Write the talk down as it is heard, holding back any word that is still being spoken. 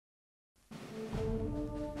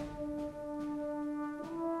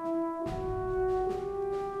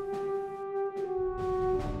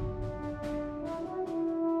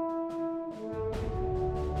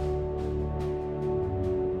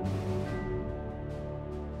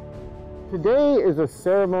Today is a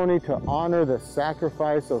ceremony to honor the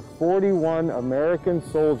sacrifice of 41 American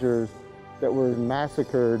soldiers that were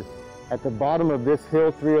massacred at the bottom of this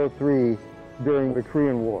Hill 303 during the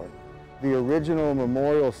Korean War. The original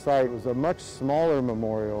memorial site was a much smaller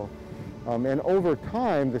memorial, and over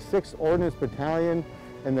time the 6th Ordnance Battalion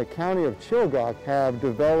and the County of Chilgok have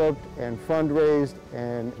developed and fundraised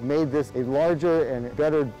and made this a larger and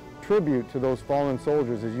better tribute to those fallen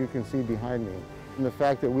soldiers, as you can see behind me. And the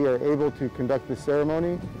fact that we are able to conduct this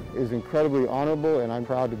ceremony is incredibly honorable, and I'm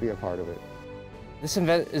proud to be a part of it. This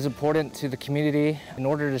event is important to the community in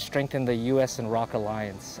order to strengthen the U.S. and ROC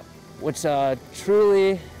alliance. What's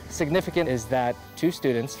truly significant is that 2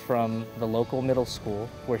 students from the local middle school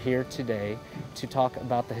were here today to talk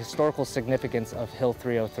about the historical significance of Hill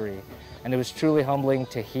 303. And it was truly humbling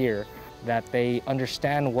to hear that they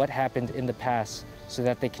understand what happened in the past so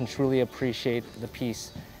that they can truly appreciate the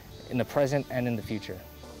peace in the present and in the future.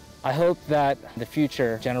 I hope that the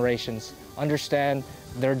future generations understand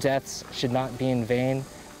their deaths should not be in vain,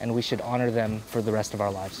 and we should honor them for the rest of our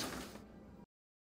lives.